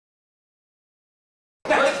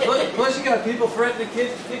got people threatening to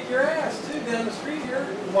kick your ass too down the street here.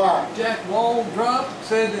 Why? Jack Waldrop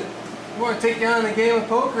said that you want to take you on a game of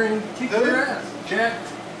poker and kick your ass. Jack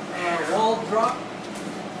Waldrop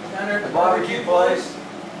down there at the barbecue place.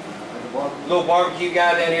 Little barbecue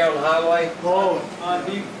guy down here on the highway. Oh. On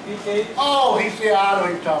BK. Oh, I know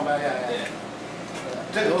who you're talking about. Yeah.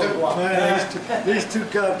 Took a while. Man, these two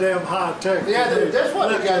goddamn high tech. Yeah, this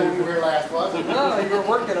one the guy when you were here last, wasn't it? No, you were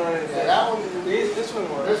working on it. Yeah, that one. This one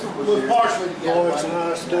was. This one was partially together. Boy, it's a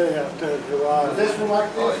nice day out there in July. Is this one like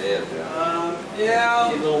this? Oh, it is, yeah.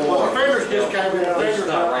 Yeah. Well, the fingers just came in. It's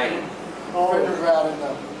not raining. Fingers are out in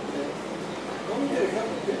the. Let me get a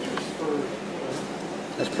couple of pictures for.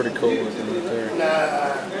 That's pretty cool looking right there.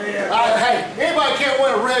 Hey, anybody can't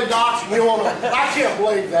win a rigged auction. You want to? I can't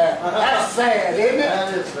believe that. That's sad, isn't it?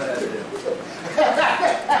 That is bad.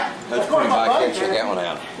 That's pretty high. Check that one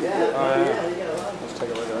out. Let's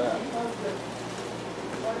take a look at that.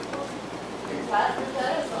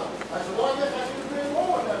 That's the one that's been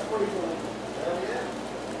more. That's pretty cool.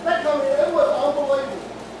 That company, it was unbelievable.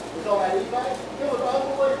 It was on that eBay. It was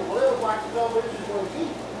unbelievable. It was like the company just going to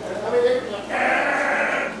eat. I mean, they were like,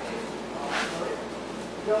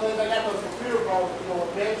 they got those computer programs,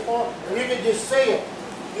 with benchmark, and you can just see it,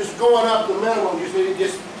 just going up the minimum. You see it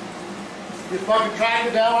just fucking track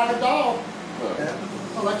it down like a dog. Yeah.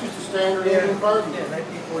 Well, that's just a standard Indian burden. Yeah,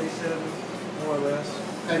 1947, more or less.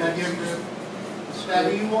 And I give you, now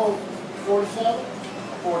do you want 47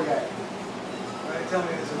 or 48? Right, tell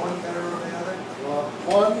me, is the one better or the other?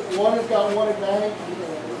 Well, one has got one advantage,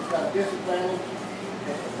 it's got a disadvantage.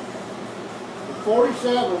 The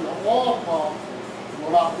 47, the oil pump, will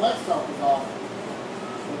not let something off.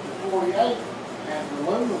 But the 48 has the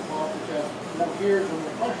aluminum pump, which has more gears and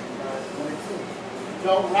more pressure. But it's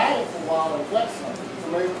don't ride it for a while and wet something.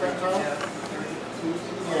 Familiar with that term?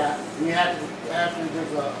 Yeah. And you have to there's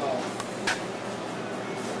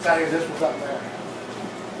tell you this was up there.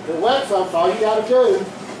 The wet something, all you gotta do,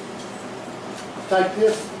 take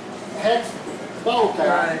this hex bolt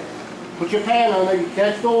out, put your pan on there, you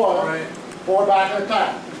catch the oil, pour it back in the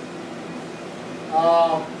tank.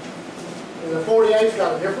 And the 48's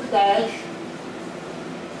got a different dash.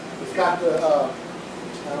 It's got the, I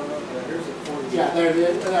don't know, here's the 48. Yeah, there it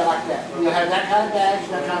is, like that. You have that kind of dash,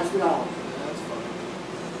 that kind of speedometer.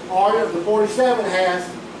 Or the 47 has,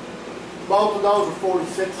 both of those are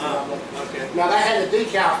 46. Okay. Now they had the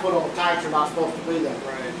decals put on the tanks, are not supposed to be there.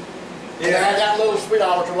 Right. And they had that little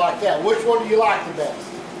speedometer like that. Which one do you like the best?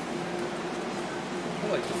 I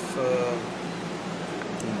like the,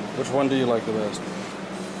 Which one do you like the best?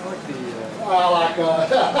 I like the, I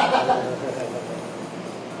like,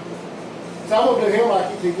 some of them here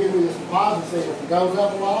like you can give me this deposit, see if it goes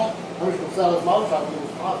up a lot, I'm just going to sell this motorcycle and give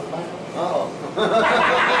this deposit back. Oh.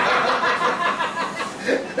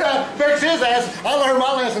 Fix his ass. I learned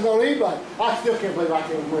my lesson on eBay. I still can't believe I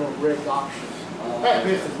can win a rigged auction. That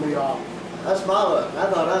pisses me off. That's my luck. I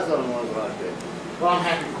thought I was the only one like that. Well, I'm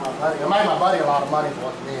happy for my buddy. I made my buddy a lot of money for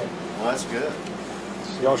what he did. Well, that's good.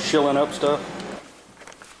 Y'all shilling up stuff?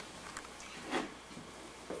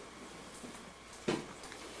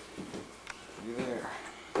 You there.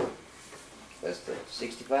 That's the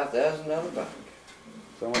 $65,000 bike.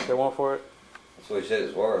 Is that what they want for it? That's what he said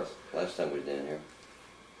it's worth last time we was down here.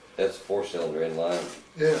 That's a 4-cylinder inline.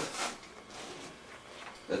 Yeah.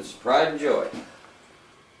 That's pride and joy. Of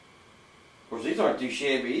course, these aren't too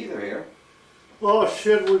shabby either here. Oh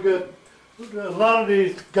shit, we got a lot of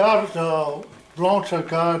these guys, launched a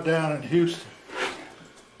guy down in Houston.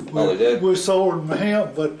 Oh, they did? We sold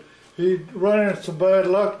him, but he ran into some bad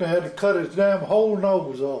luck and had to cut his damn whole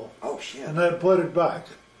nose off. Oh shit. And then put it back.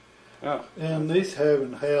 Oh. And he's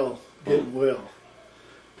having hell getting well.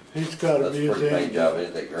 He's got a That's a pretty paint museum. job,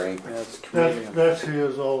 isn't it, green? That's Canadian. That's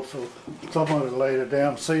his also. Somebody laid a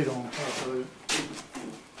damn seat on top of it.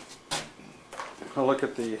 Oh, look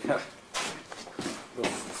at the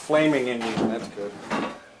flaming engine. That's good.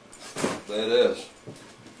 That is.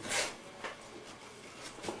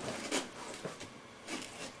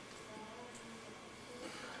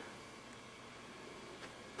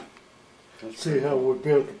 See how we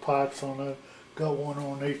built the pipes on that? Got one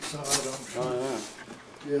on each side. I'm sure. Oh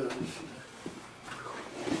Yeah.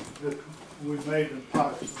 We made the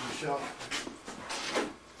pipes in the shop.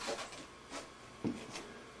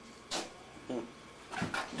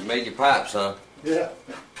 You made your pipes, huh? Yeah.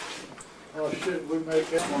 Oh shit, we make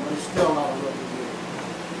that one. It's still not a real good.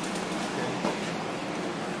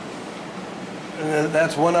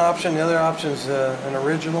 that's one option. The other option is an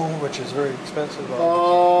original, which is very expensive.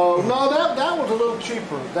 No, that was a little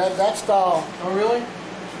cheaper. That style. Oh, really?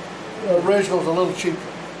 The original's a little cheaper.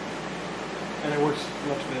 And it works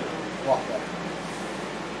much better. Walk that.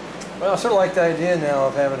 Well, I sort of like the idea now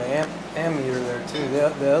of having an ammeter there too.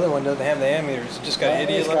 The other one doesn't have the ammeter. It's just got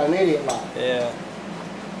idiot It's got an idiot light. Yeah.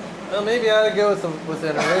 Well, maybe I ought to go with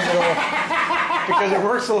an original because it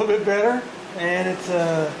works a little bit better and it's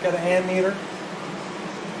got an ammeter.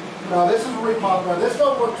 No, this is a repop. Now, this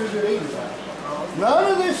don't work too good either.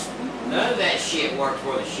 None of this. None of that shit works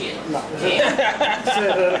for the shit. No.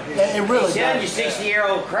 Damn. It really Sound you does.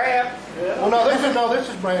 60-year-old crap. Well, no, this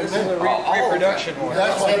is brand This is the new. reproduction one.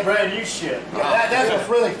 That's what. brand new shit. That's what's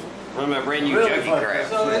really. I'm a brand new Really junkie fucking- crap.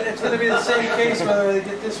 So it's going to be the same case whether they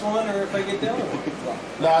get this one or if I get the other one.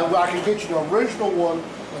 Now, I can get you the original one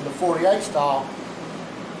in the 48 style.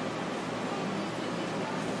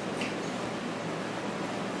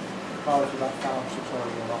 Probably for about $500 or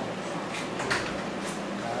 $600.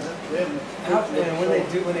 And when they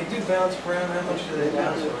do bounce around, how much do they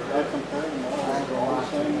bounce around? I ain't gonna lie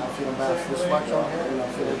to you. I feel about this much on here, and I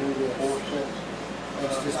feel they do this.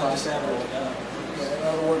 It's just I like, just haven't really done it. in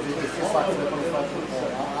other words, it's just like flipping a fucking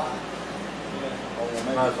coin.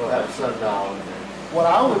 Might as well have $7 in there. What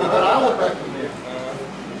I would recommend,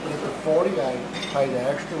 get the 48, pay the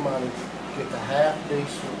extra money, get the half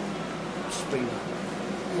decent speed up.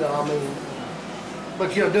 You know, I mean,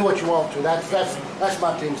 but you know, do what you want to. That's my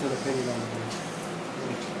 10-cent opinion on it.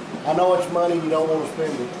 I know it's money, you don't want to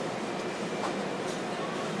spend it.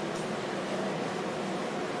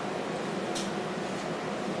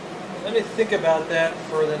 Let me think about that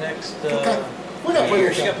for the next. Okay. We got plenty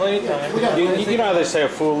of We got plenty of time. We got plenty of You know how they say a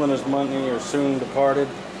fool and his money are soon departed?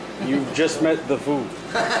 You've just met the fool.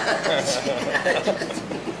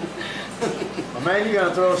 Well, man, you're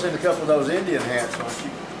gonna throw us in a couple of those Indian hats, aren't you?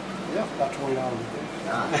 Yeah, about $20.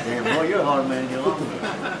 God damn, boy, you're a hard man, you're long.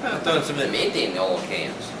 I'm throwing some of them Indian oil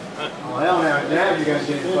cans. Oh, hell, now you're gonna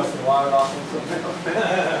get fucking wired off on something else.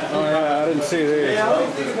 Oh yeah, I didn't see these. Yeah, let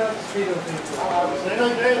me think about the speedo thing. They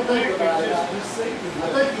don't think about it. I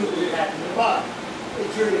think you would be happy, but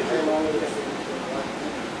it's your name on it.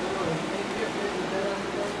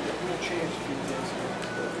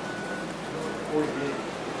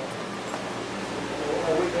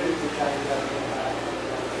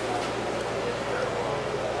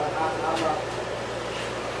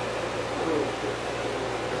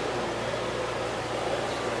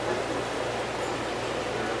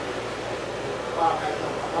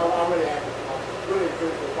 I'm really happy. I'm really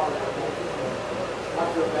grateful for that. I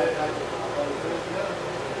feel bad.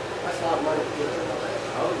 That's not money to get.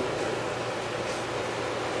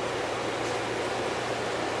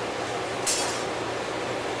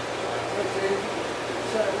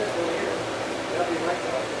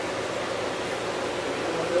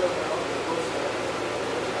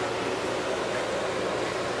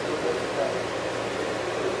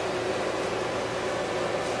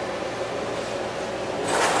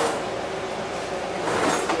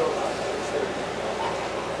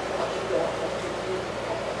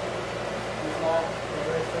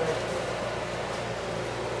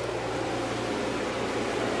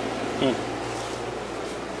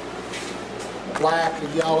 Black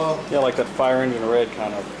and yellow. Yeah, like that fire engine red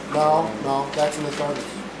kind of. No, that's in the 30s.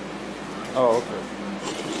 Oh, okay.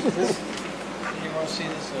 You want to see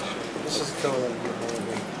this? I'll show you. This is the color that you're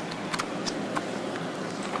holding.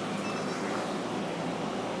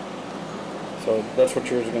 So that's what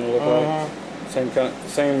yours is going to look like. Same kind of,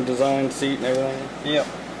 same design, seat, and everything. Yep.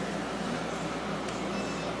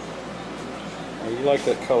 Oh, you like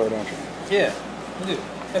that color, don't you? Yeah, I do.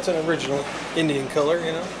 That's an original Indian color,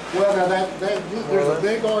 you know. Well, now there's a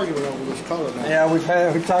big argument over this color now. Yeah, we've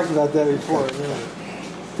talked about that before.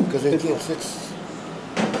 Because it's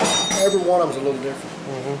every one of them's a little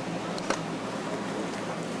different.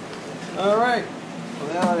 All right.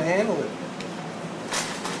 Well, now I handled it.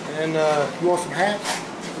 And You want some hats?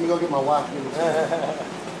 Let me go get my wife.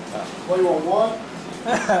 What do you want, one?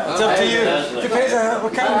 it's up to you. Depends on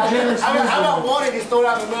what kind of generous. How about one and just throw it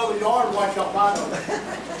out in the middle of the yard and watch y'all find them?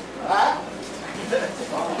 Huh?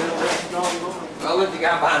 I'll let the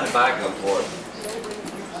guy behind the bike go for it.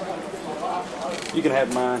 You can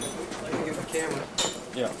have mine. Let me get my camera.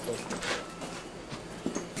 Yeah.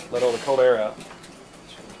 Let all the cold air out.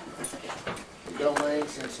 Domain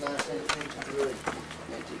since 1953.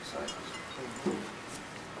 Antique cycles.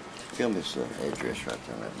 Film this address right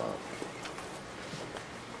there on that box.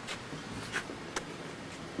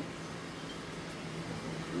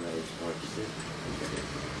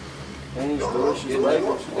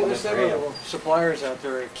 There's several suppliers out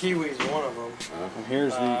there. Kiwi's one of them. And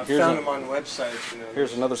here's I the found them on websites. You know.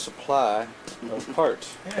 here's another supply of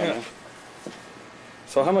parts. Yeah.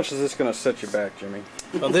 So how much is this going to set you back, Jimmy?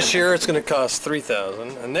 Well, this year it's going to cost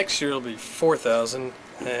 $3,000, and next year it'll be $4,000,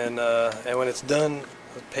 and when it's done,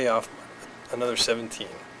 it'll pay off another $17,000,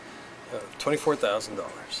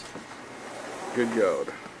 $24,000. Good God.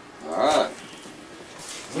 All right.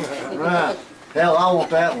 Right. Hell, I want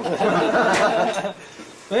that one.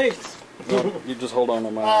 Thanks. No, you just hold on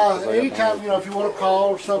to mine. 'cause I got Anytime, mine. you know, if you want to call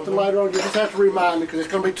or something later on, you just have to remind me because it's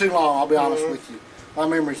going to be too long, I'll be honest with you. My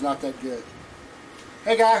memory's not that good.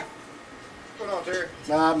 Hey, guy. What's going on, Terry?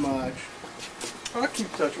 Not much. I'll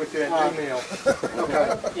keep in touch with you at email.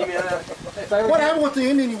 Okay. Email. What happened with the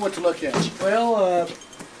Indian you went to look at? Well,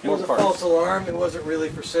 it was a parts. false alarm. It wasn't really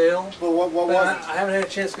for sale. Well, what But was I it? haven't had a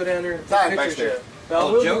chance to go down there and Back take pictures there. yet. Well,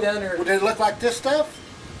 Oh, we'll Joe? be down there. Well, did it look like this stuff?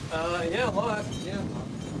 Yeah, a lot. Yeah.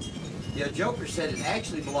 Yeah, Joker said it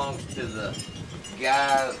actually belongs to the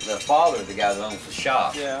guy, the father of the guy that owns the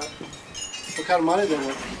shop. Yeah. What kind of money they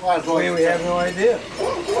were? Well, We have no idea.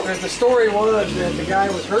 The story was that the guy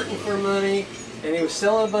was hurting for money, and he was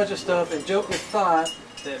selling a bunch of stuff, and Joker thought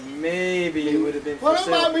that maybe it would have been for Well, it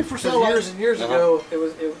sale. might be for 'Cause sale. Years and years ago,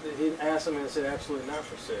 he asked him, and it said absolutely not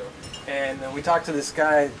for sale. And we talked to this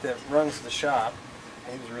guy that runs the shop,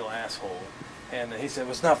 and he was a real asshole. And he said,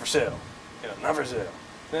 well, it's not for sale. You know, not for sale.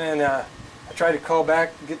 And I tried to call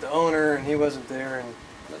back, get the owner, and he wasn't there. And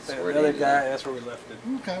That's the where it other ended guy, up. that's where we left it.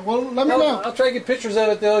 Okay, well, let me know. I'll try to get pictures of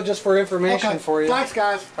it, though, just for information Okay, for you. thanks,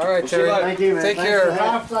 guys. All right, Terry. Thank you, man. Take Thanks care. for the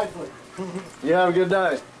help. Drive safely. You have a good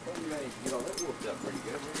day. You know, that worked out pretty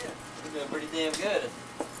good. We're doing pretty damn good,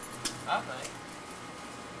 I think.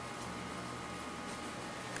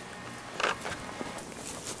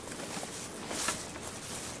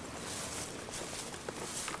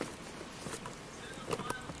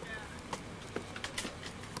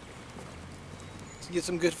 Get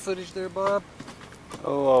some good footage there, Bob.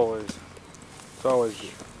 Oh, always. It's always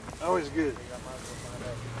good. Always good.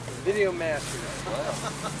 Video master. I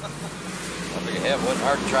figured, hell, it wasn't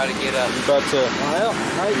hard to try to get You about to Well,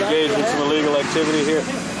 hey, engage in some illegal activity here?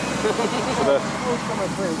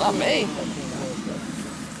 Not me.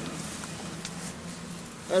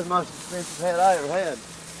 That's the most expensive hat I ever had.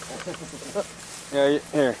 Yeah,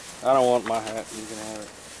 here. I don't want my hat. You can have it.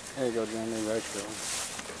 There you go, Jim. Leave extra.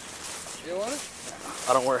 You want it?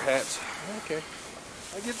 I don't wear hats. Okay.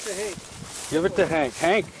 I'll give it to Hank. Give it to Hank.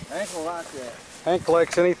 Hank Hank will like that. Hank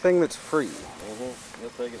collects anything that's free. He'll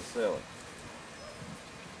take it and sell it.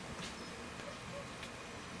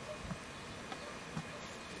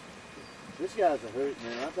 This guy's a hoot,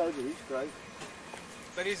 man. I told you he's crazy.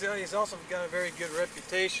 But he's also got a very good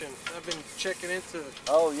reputation. I've been checking into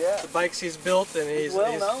Oh, yeah. the bikes he's built, and he's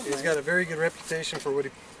well known, he's man. got a very good reputation for what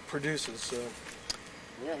he produces. So.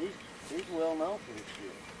 Yeah, he's well known for his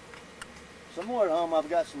shit. Somewhere at home I've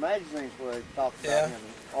got some magazines where they talk about Yeah. him,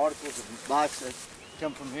 and articles of bikes that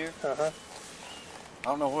come from here. Uh-huh. I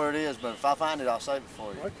don't know where it is, but if I find it, I'll save it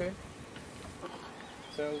for you. Okay.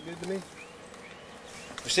 Sounds good to me.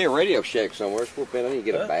 We see a Radio Shack somewhere. Swoop in. I need to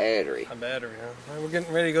get Huh? a battery. A battery, huh? Well, we're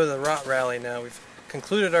getting ready to go to the Rot Rally now. We've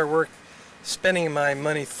concluded our work spending my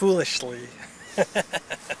money foolishly.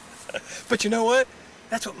 But you know what?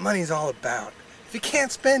 That's what money's all about. If you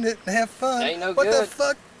can't spend it and have fun, Ain't no what the good.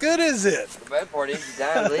 fuck good is it? The bad part is you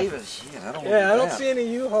die and leave us. Shit, I don't Yeah, I want don't that. see any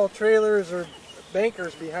U-Haul trailers or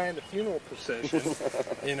bankers behind the funeral procession.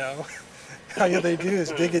 You know, all they do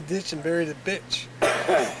is dig a ditch and bury the bitch.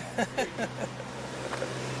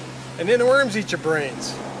 And then the worms eat your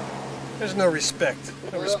brains. There's no respect.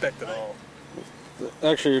 No respect at all.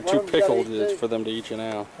 Actually, you're too Worms gotta pickled eat too. for them to eat you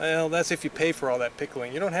now. Well, that's if you pay for all that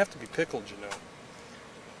pickling. You don't have to be pickled, you know.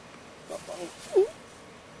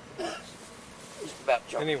 Just about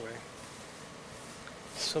chocolate. Anyway,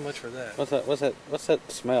 so much for that. What's that? What's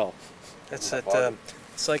that smell? That's that.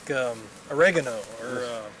 It's like oregano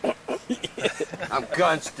or. I'm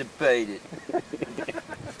constipated.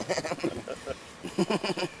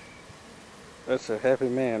 That's a happy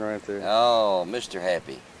man right there. Oh, Mr.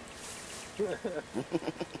 Happy.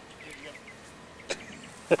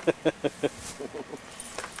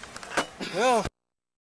 Well,